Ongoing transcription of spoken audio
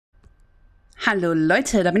Hallo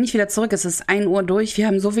Leute, da bin ich wieder zurück. Es ist 1 Uhr durch. Wir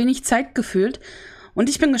haben so wenig Zeit gefühlt. Und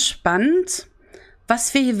ich bin gespannt,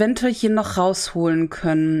 was wir eventuell hier noch rausholen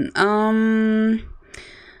können.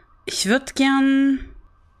 Ich würde gern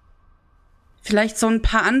vielleicht so ein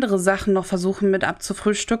paar andere Sachen noch versuchen mit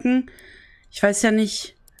abzufrühstücken. Ich weiß ja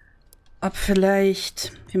nicht, ob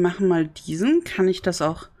vielleicht... Wir machen mal diesen. Kann ich das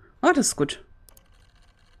auch... Oh, das ist gut.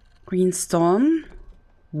 Green Storm.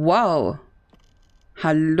 Wow.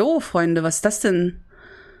 Hallo, Freunde, was ist das denn?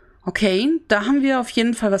 Okay, da haben wir auf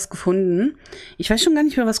jeden Fall was gefunden. Ich weiß schon gar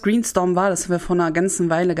nicht mehr, was Greenstorm war. Das haben wir vor einer ganzen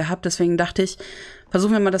Weile gehabt. Deswegen dachte ich,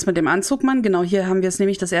 versuchen wir mal das mit dem Anzugmann. Genau, hier haben wir es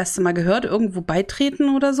nämlich das erste Mal gehört. Irgendwo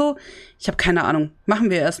beitreten oder so. Ich habe keine Ahnung. Machen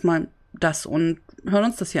wir erstmal das und hören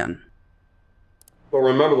uns das hier an. Well,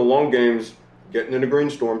 remember the long game's getting into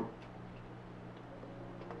Greenstorm.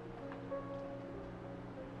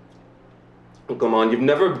 Oh, come on, you've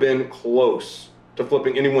never been close to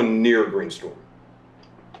flipping anyone near Greenstorm.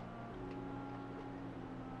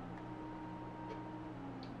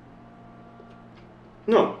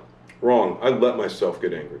 No, wrong. I let myself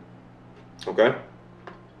get angry. Okay?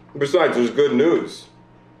 Besides, there's good news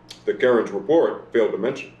that Karen's report failed to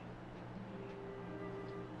mention.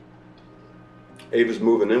 Ava's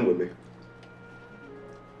moving in with me.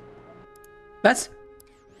 Was?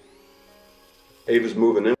 Ava's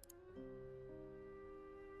moving in.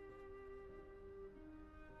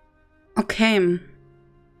 Okay.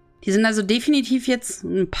 Die sind also definitiv jetzt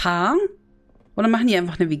ein Paar? Oder machen die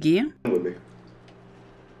einfach eine WG? With me.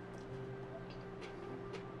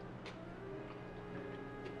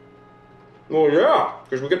 Well, yeah,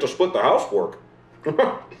 because we get to split the housework.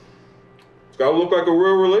 It's gotta look like a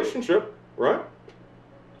real relationship, right?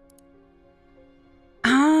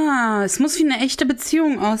 Ah, es muss wie eine echte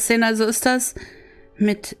Beziehung aussehen. Also ist das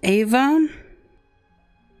mit Ava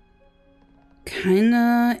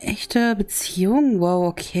keine echte Beziehung? Wow,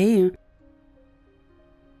 okay.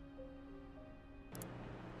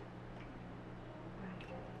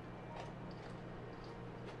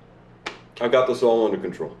 I got this all under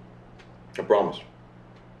control. I promise.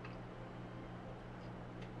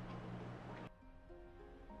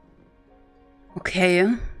 Okay.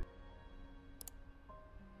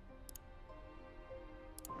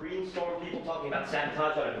 Greenstorm people talking about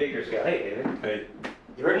sabotage on a bigger scale. Hey, David. Hey.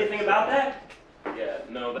 You heard anything about that? Yeah,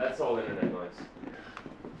 no, that's all internet noise.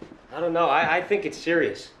 I don't know. I think it's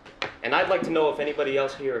serious. And I'd like to know if anybody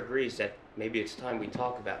else here agrees that maybe it's time we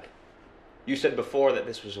talk about it. You said before that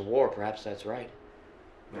this was a war. Perhaps that's right.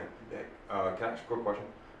 Can I ask a quick question?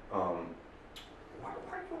 Why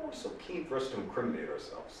are you always so keen for us to incriminate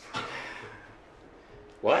ourselves?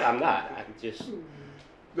 What? I'm not. I'm just...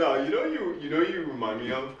 No, you remind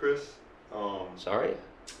me of, Chris. Sorry?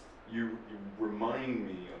 You remind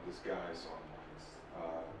me of this guy I saw once.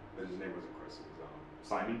 But his name wasn't Chris. It was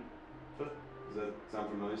Simon. Does that sound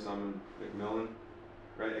familiar? Simon McMillan,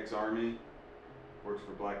 right? Ex-Army, works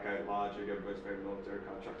for Black Kite Logic. Everybody's favorite military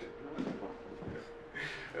contractor.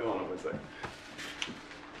 Hold on one second.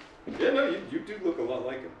 Yeah, no, you do look a lot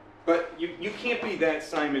like him. But you can't be that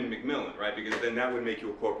Simon McMillan, right? Because then that would make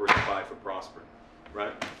you a corporate spy for prospering,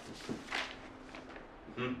 right?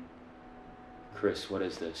 Hmm? Chris, what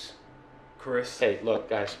is this? Chris. Hey, look,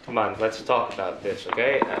 guys, come on. Let's talk about this,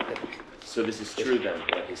 okay? So this is true then,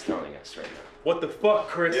 what he's telling us right now. What the fuck,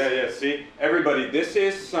 Chris? Yeah, see? Everybody, this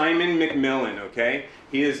is Simon McMillan, okay?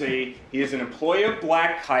 He is an employee of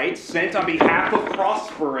Black Kite sent on behalf of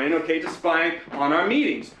Prosperin, okay, to spy on our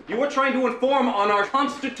meetings. You were trying to inform on our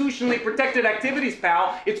constitutionally protected activities,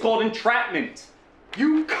 pal. It's called entrapment.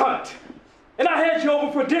 You cunt! And I had you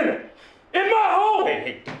over for dinner! In my home!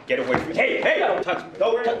 Hey, get away from me. Hey, Don't touch me.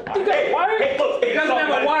 Don't touch me. Hey, wire? Hey, look. he doesn't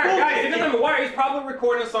have a wire, guys. He doesn't have a wire. He's probably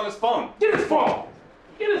recording us on his phone. Get his phone!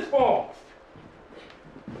 Get his phone!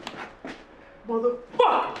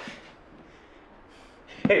 Motherfucker!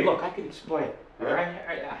 Hey, look, I can explain. All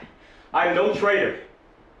right? I'm no traitor.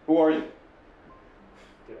 Who are you?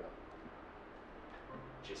 Get out.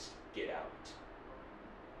 Just get out.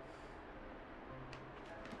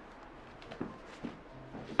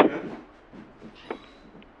 Yeah.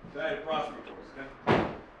 Say hi to Prosper, of course, okay?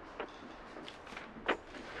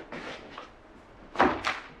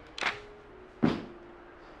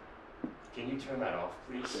 Can you turn that off,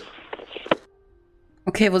 please?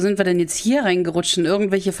 Okay, wo sind wir denn jetzt hier reingerutscht? In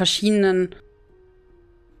irgendwelche verschiedenen,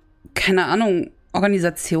 keine Ahnung,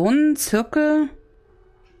 Organisationen, Zirkel,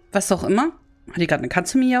 was auch immer? Hat die gerade eine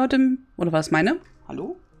Katze miaut oder war es meine?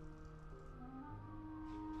 Hallo?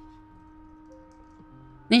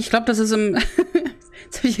 Nee, ich glaube, das ist im...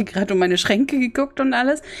 Jetzt habe ich hier gerade um meine Schränke geguckt und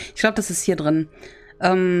alles. Ich glaube, das ist hier drin.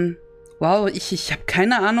 Wow, ich habe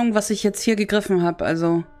keine Ahnung, was ich jetzt hier gegriffen habe.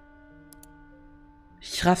 Also,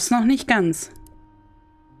 ich raff's noch nicht ganz.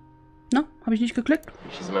 No, habe ich nicht geklickt.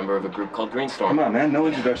 She's a member of a group called Greenstorm. Come on, man. No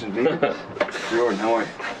introduction needed. Jordan, how are you?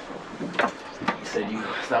 You said you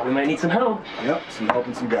thought we might need some help. Yep, some help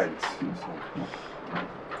and some guidance.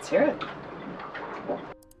 Let's hear it.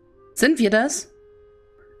 Sind wir das?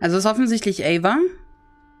 Also ist offensichtlich Ava.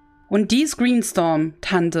 Und die ist Greenstorm,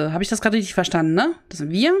 Tante. Habe ich das gerade richtig verstanden, ne? Das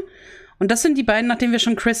sind wir. Und das sind die beiden, nachdem wir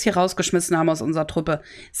schon Chris hier rausgeschmissen haben aus unserer Truppe.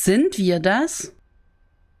 Sind wir das?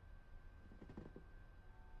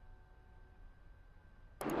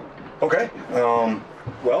 Okay,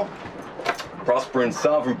 well, Prosper and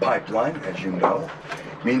Sovereign Pipeline, as you know,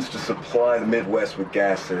 means to supply the Midwest with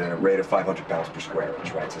gas at a rate of 500 pounds per square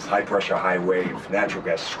inch, right? It's this high-pressure highway of natural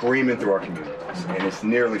gas screaming through our communities, and it's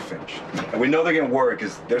nearly finished. And we know they're getting worried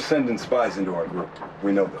because they're sending spies into our group.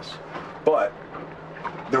 We know this. But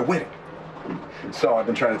they're winning. So I've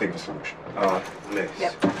been trying to think of a solution. Liz.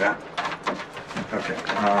 Yep. Yeah? Okay.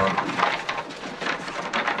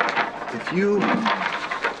 If you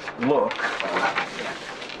look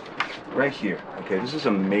right here, okay, this is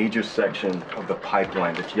a major section of the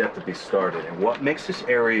pipeline that's yet to be started. And what makes this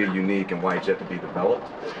area unique and why it's yet to be developed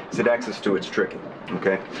is that access to it's tricky,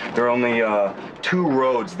 okay? There are only 2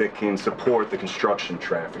 roads that can support the construction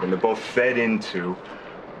traffic, and they're both fed into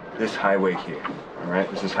this highway here, all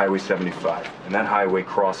right? This is Highway 75, and that highway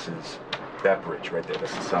crosses that bridge right there.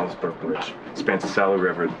 That's the Salisbury Bridge. It spans the Sally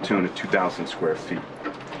River at the tune of 2,000 square feet.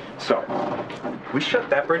 So, we shut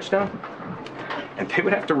that bridge down, and they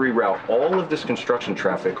would have to reroute all of this construction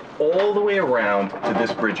traffic all the way around to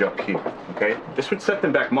this bridge up here, okay? This would set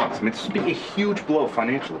them back months. I mean, this would be a huge blow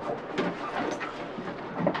financially for them.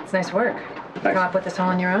 It's nice work. You Thanks. come up with this all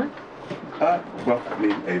on your own? Well,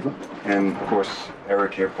 me, Ava, and of course,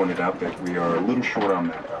 Eric here pointed out that we are a little short on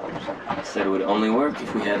manpower. Said it would only work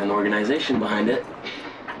if we had an organization behind it.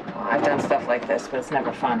 Well, I've done stuff like this, but it's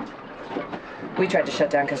never fun. We tried to shut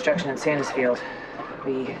down construction in Sandusfield.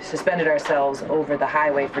 We suspended ourselves over the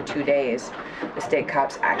highway for 2 days. The state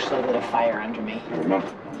cops actually lit a fire under me.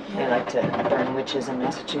 They like to burn witches in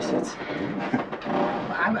Massachusetts.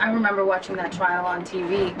 I remember watching that trial on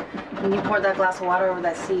TV. When you poured that glass of water over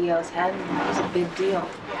that CEO's head, it was a big deal.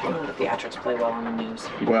 You know, the theatrics play well on the news.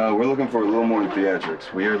 Well, we're looking for a little more than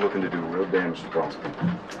theatrics. We are looking to do real damage to Boston.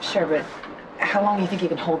 Sure, but how long do you think you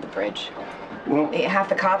can hold the bridge? Well, Half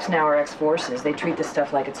the cops now are ex-forces. They treat this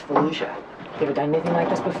stuff like it's Fallujah. You ever done anything like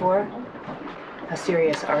this before? How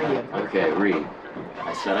serious are you? Okay, Reed.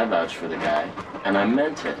 I said I vouched for the guy, and I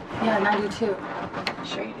meant it. Yeah, and I do too.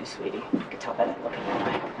 Sure you do, sweetie. I could tell by that look in your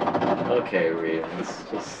eye. Okay, Reed. It's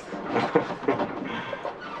just... I'm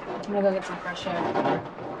gonna go get some fresh air.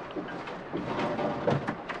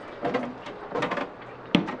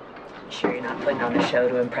 Sure you're not putting on a show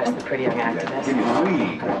to impress the pretty young activist? give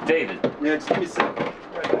me a David, Yeah, just give me a second.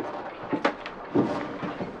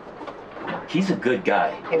 he's a good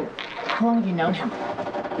guy. Hey, how long have you known him?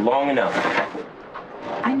 Long enough.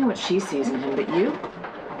 I know what she sees in him, but you?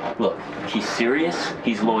 Look, he's serious,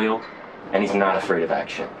 he's loyal, and he's not afraid of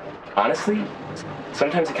action. Honestly,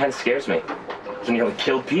 sometimes it kind of scares me. He nearly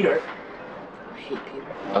killed Peter. I hate Peter.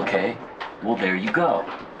 Okay, well, there you go.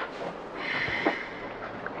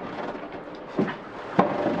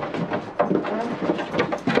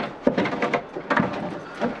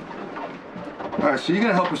 All right, so you're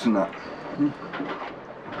gonna help us in that?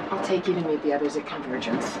 I'll take you to meet the others at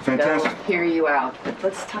Convergence. Fantastic. They'll hear you out, but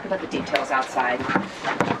let's talk about the details outside.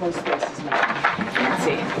 Close spaces,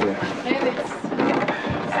 Nancy. Yeah. Maybe it's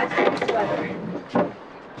weather.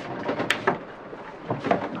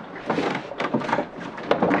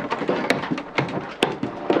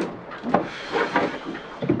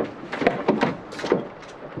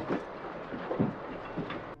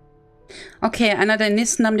 Okay, einer der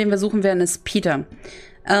nächsten Namen, den wir suchen werden, ist Peter.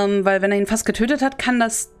 Weil wenn er ihn fast getötet hat, kann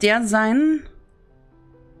das der sein,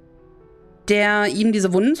 der ihm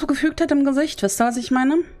diese Wunden zugefügt hat im Gesicht. Wisst ihr, was ich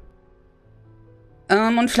meine?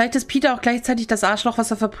 Und vielleicht ist Peter auch gleichzeitig das Arschloch,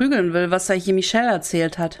 was er verprügeln will, was er hier Michelle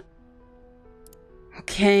erzählt hat.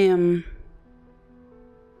 Okay,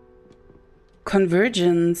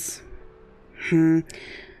 Convergence.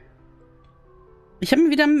 Ich habe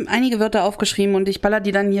mir wieder einige Wörter aufgeschrieben und ich baller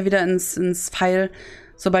die dann hier wieder ins File,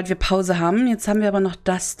 sobald wir Pause haben. Jetzt haben wir aber noch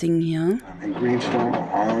das Ding hier. And Greenstorm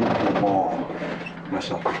are on the ball.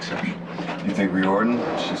 Myself an exception. You think Riordan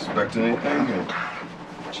suspected anything?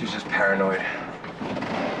 Or she's just paranoid.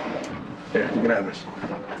 Here, you can have this.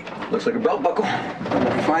 Looks like a belt buckle.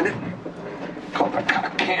 If you find it, call it a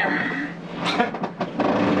cock cam.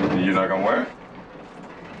 You're not gonna wear it?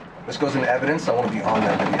 This goes into evidence. I want to be on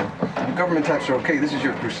that video. government types are okay. This is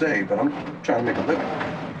your crusade, but I'm trying to make a living.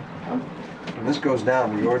 When this goes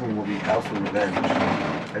down, the Ordinary will be out for revenge,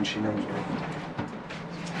 and she knows it.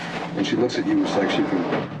 When she looks at you, it's like she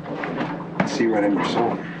can see right in your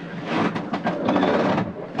soul.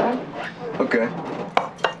 Yeah. Okay.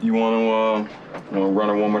 You want to run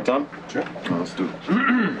her one more time? Sure. Let's do it.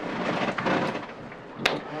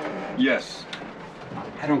 Yes.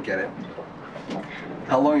 I don't get it.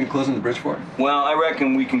 How long are you closing the bridge for? Well, I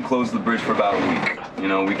reckon we can close the bridge for about a week. You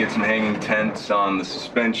know, we get some hanging tents on the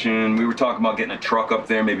suspension. We were talking about getting a truck up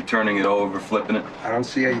there, maybe turning it over, flipping it. I don't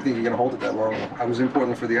see how you think you're going to hold it that long. I was in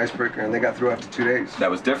Portland for the icebreaker, and they got through after 2 days. That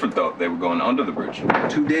was different, though. They were going under the bridge.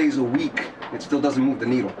 2 days a week. It still doesn't move the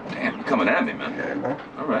needle. Damn, you're coming at me, man. Yeah, man.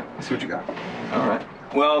 All right. Let's see what you got. All right.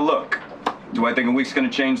 Well, look. Do I think a week's going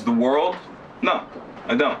to change the world? No,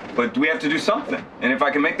 I don't. But we have to do something. And if I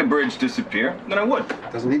can make the bridge disappear, then I would.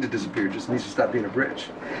 It doesn't need to disappear. It just needs to stop being a bridge.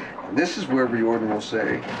 And this is where Reordin will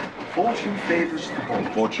say, fortune favors the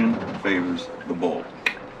bold. Fortune favors the bold.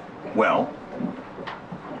 Well,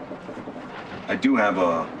 I do have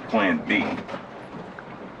a plan B.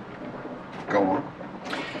 Go on.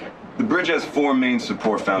 The bridge has 4 main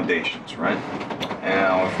support foundations, right?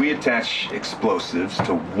 Now, if we attach explosives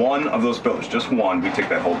to one of those pillars, just one, we take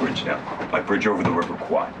that whole bridge down. Like bridge over the River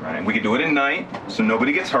Kwai, right? And we can do it at night, so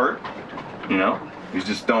nobody gets hurt, you know? We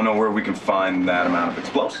just don't know where we can find that amount of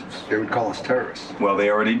explosives. They would call us terrorists. Well, they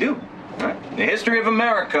already do, right? In the history of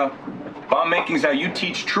America, bomb making is how you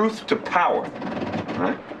teach truth to power,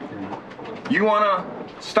 right? You want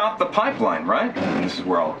to stop the pipeline, right? And this is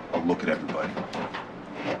where I'll look at everybody.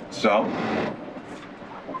 So,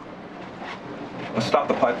 let's stop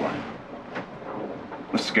the pipeline.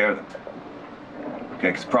 Let's scare them.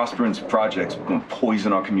 Okay, because Prosperon's projects are going to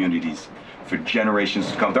poison our communities for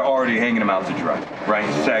generations to come. They're already hanging them out to dry, right?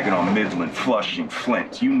 Saginaw, Midland, Flushing,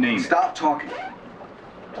 Flint, you name it. Stop talking.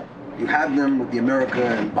 You had them with the America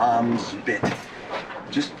and bombs bit.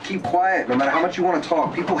 Just keep quiet, no matter how much you want to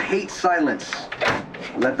talk. People hate silence.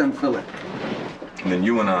 Let them fill it. And then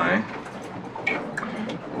you and I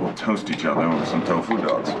will toast each other with some tofu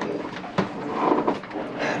dogs.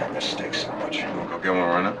 Man, I miss steaks so much. We'll go get one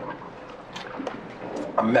right now.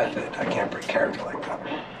 A method. I can't break character like that.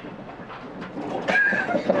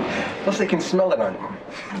 Plus, they can smell it on you.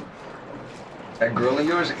 That girl of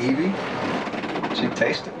yours, Evie, she'd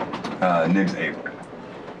taste it. Name's Ava.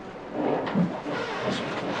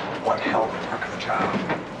 One hell of a work of the job.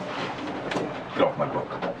 Get off my book.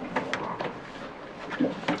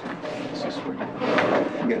 So sweet.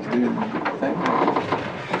 You guys do the thing.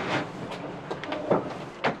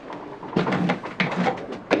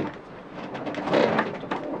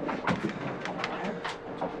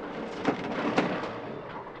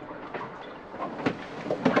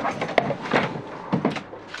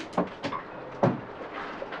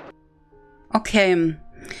 Okay,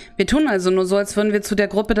 wir tun also nur so, als würden wir zu der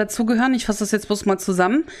Gruppe dazugehören. Ich fasse das jetzt bloß mal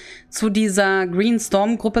zusammen. Zu dieser Green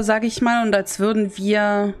Storm Gruppe, sage ich mal. Und als würden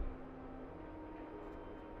wir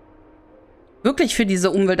wirklich für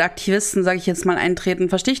diese Umweltaktivisten, sage ich jetzt mal, eintreten.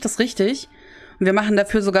 Verstehe ich das richtig? Und wir machen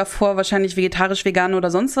dafür sogar vor, wahrscheinlich vegetarisch, vegan oder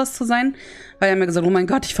sonst was zu sein. Weil er mir gesagt, oh mein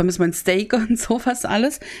Gott, ich vermisse mein Steak und sowas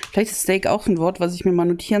alles. Vielleicht ist Steak auch ein Wort, was ich mir mal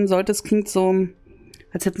notieren sollte. Es klingt so,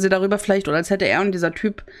 als hätten sie darüber vielleicht, oder als hätte er und dieser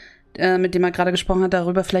Typ, mit dem er gerade gesprochen hat,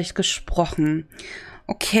 darüber vielleicht gesprochen.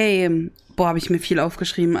 Okay. Boah, habe ich mir viel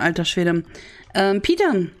aufgeschrieben, alter Schwede.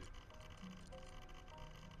 Peter.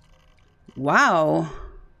 Wow.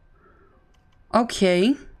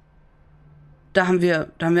 Okay. Da haben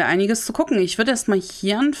wir einiges zu gucken. Ich würde erst mal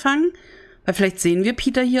hier anfangen, weil vielleicht sehen wir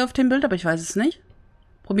Peter hier auf dem Bild, aber ich weiß es nicht.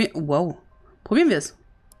 Wow. Probieren wir es.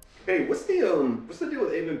 Hey, what's the deal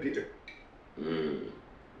with Ava and Peter?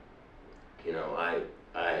 You know, I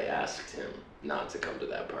asked him not to come to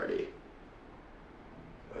that party.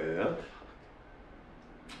 Oh, yeah?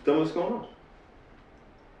 Then what's going on?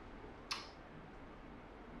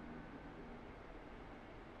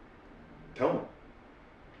 Tell me.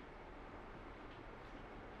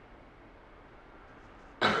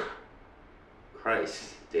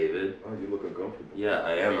 Christ, David. Oh, you look uncomfortable. Yeah,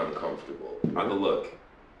 I am uncomfortable. But look,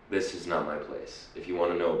 this is not my place. If you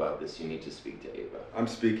want to know about this, you need to speak to Ava. I'm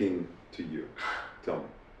speaking to you. Tell me.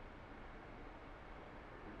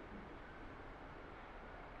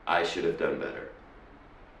 I should have done better.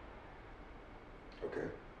 Okay.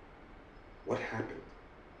 What happened?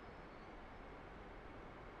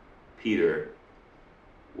 Peter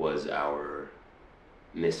was our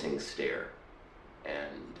missing stair,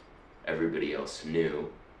 and everybody else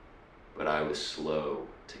knew, but I was slow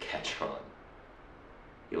to catch on.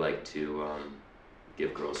 He liked to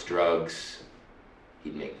give girls drugs,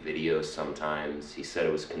 He'd make videos sometimes. He said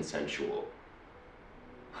it was consensual.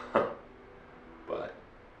 But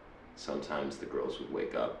sometimes the girls would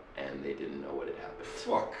wake up and they didn't know what had happened.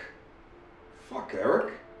 Fuck,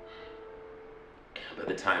 Eric. By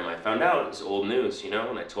the time I found out, it was old news, you know,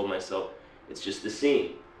 and I told myself, it's just the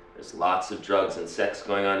scene. There's lots of drugs and sex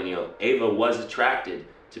going on, and you know, Ava was attracted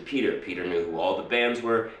to Peter. Peter knew who all the bands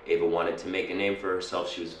were. Ava wanted to make a name for herself.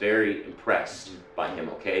 She was very impressed by him,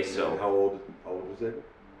 okay? So How old was Ava?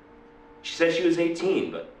 she said she was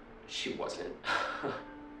 18, but she wasn't.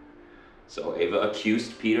 So Ava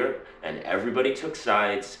accused Peter, and everybody took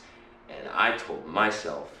sides, and I told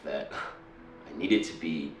myself that I needed to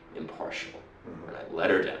be impartial, and I let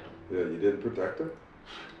her down. Yeah, you didn't protect her?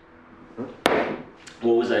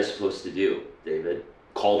 What was I supposed to do, David?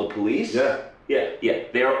 Call the police? Yeah. Yeah.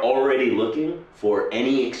 They're already looking for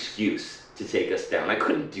any excuse to take us down. I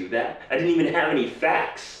couldn't do that. I didn't even have any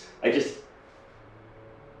facts.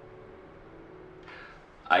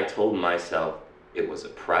 I told myself it was a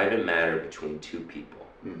private matter between two people.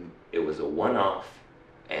 Mm-hmm. It was a one-off,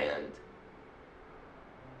 and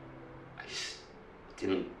I just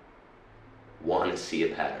didn't want to see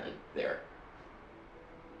a pattern there.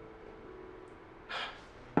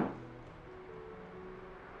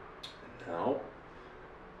 Now?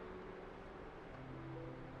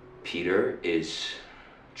 Peter is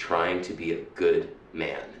trying to be a good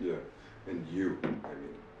man. Yeah, and you, I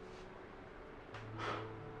mean.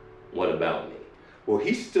 What about me? Well,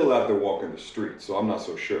 he's still out there walking the streets, so I'm not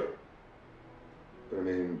so sure. But I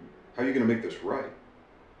mean, how are you gonna make this right?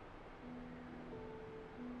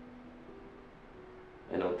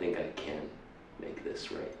 I don't think I can make this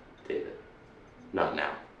right, David. Not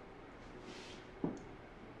now.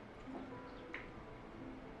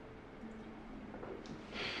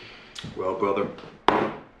 Well, brother,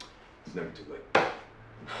 it's never too late.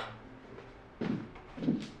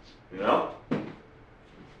 You know?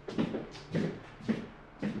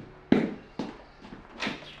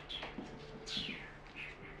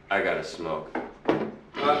 I gotta smoke.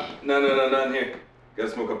 No, not in here. Gotta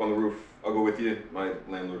smoke up on the roof. I'll go with you. My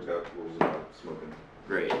landlord's got rules about smoking.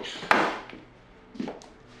 Great.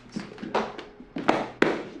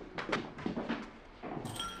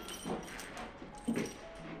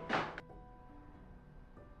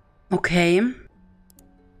 Okay.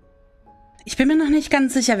 Ich bin mir noch nicht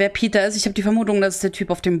ganz sicher, wer Peter ist. Ich habe die Vermutung, dass es der Typ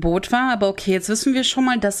auf dem Boot war. Aber okay, jetzt wissen wir schon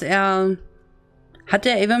mal, dass er... Hat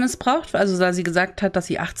er Ava missbraucht? Also da sie gesagt hat, dass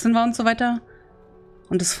sie 18 war und so weiter?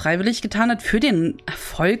 Und es freiwillig getan hat für den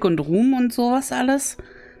Erfolg und Ruhm und sowas alles?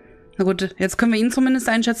 Na gut, jetzt können wir ihn zumindest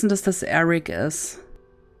einschätzen, dass das Eric ist.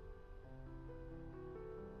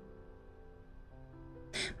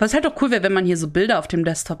 Was halt auch cool wäre, wenn man hier so Bilder auf dem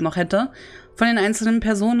Desktop noch hätte. Von den einzelnen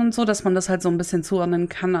Personen und so, dass man das halt so ein bisschen zuordnen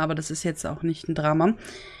kann. Aber das ist jetzt auch nicht ein Drama.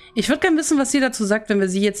 Ich würde gerne wissen, was sie dazu sagt, wenn wir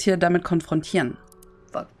sie jetzt hier damit konfrontieren.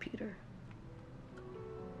 Fuck Peter.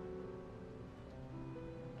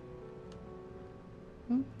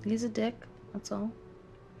 He's a dick, that's all.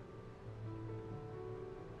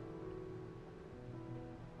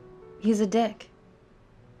 He's a dick.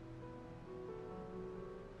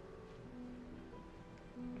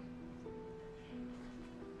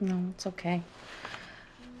 No, it's okay.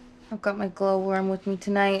 I've got my glowworm with me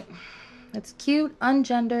tonight. It's cute,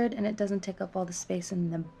 ungendered, and it doesn't take up all the space in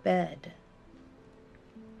the bed.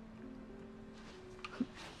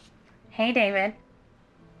 Hey, David.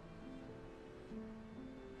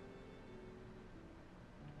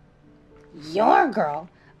 Your girl?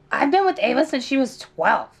 I've been with Ava since she was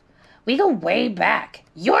 12. We go way back.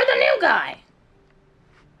 You're the new guy.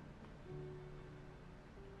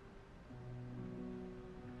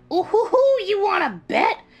 Ooh, you want to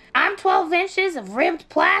bet? I'm 12 inches of ribbed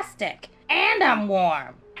plastic. And I'm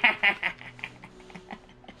warm.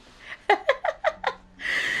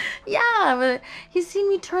 Yeah, but he's seen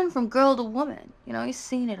me turn from girl to woman. You know, he's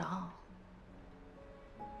seen it all.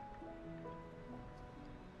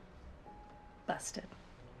 Busted.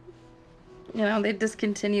 You know, they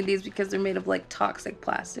discontinued these because they're made of like toxic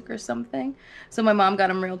plastic or something. So my mom got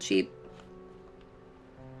them real cheap.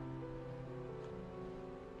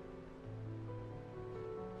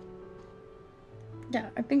 Yeah,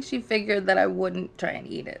 I think she figured that I wouldn't try and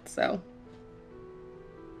eat it, so.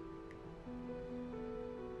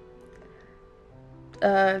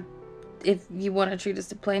 If you want to treat us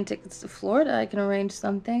to plane tickets to Florida, I can arrange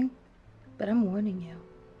something. But I'm warning you.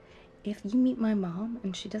 If you meet my mom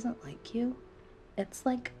and she doesn't like you, it's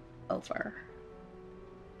like over.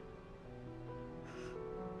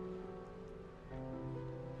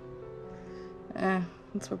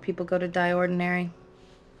 That's where people go to die ordinary.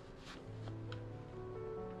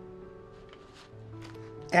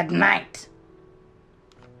 Good night.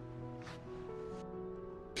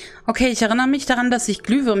 Okay, ich erinnere mich daran, dass ich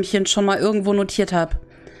Glühwürmchen schon mal irgendwo notiert habe.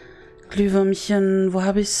 Glühwürmchen, wo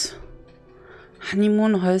habe ich's?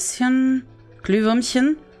 Honeymoon, Häuschen,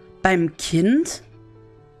 Glühwürmchen beim Kind?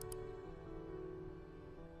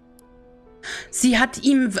 Sie hat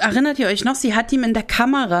ihm, erinnert ihr euch noch, sie hat ihm in der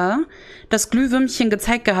Kamera das Glühwürmchen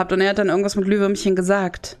gezeigt gehabt und er hat dann irgendwas mit Glühwürmchen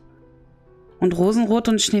gesagt. Und Rosenrot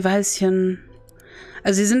und Schneeweißchen.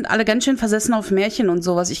 Also sie sind alle ganz schön versessen auf Märchen und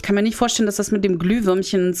sowas. Ich kann mir nicht vorstellen, dass das mit dem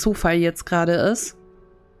Glühwürmchen ein Zufall jetzt gerade ist.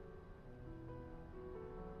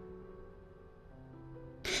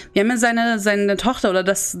 Wir haben ja seine Tochter oder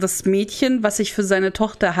das Mädchen, was ich für seine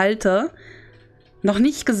Tochter halte, noch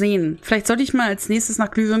nicht gesehen. Vielleicht sollte ich mal als nächstes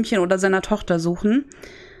nach Glühwürmchen oder seiner Tochter suchen.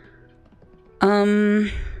 Aber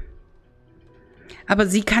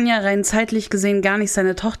sie kann ja rein zeitlich gesehen gar nicht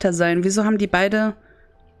seine Tochter sein. Wieso haben die beide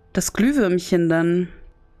das Glühwürmchen dann?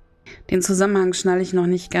 Den Zusammenhang schnalle ich noch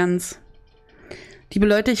nicht ganz. Liebe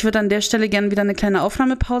Leute, ich würde an der Stelle gerne wieder eine kleine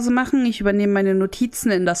Aufnahmepause machen. Ich übernehme meine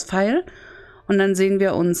Notizen in das File. Und dann sehen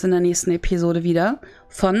wir uns in der nächsten Episode wieder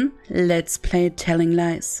von Let's Play Telling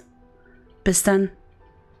Lies. Bis dann.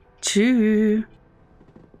 Tschüss.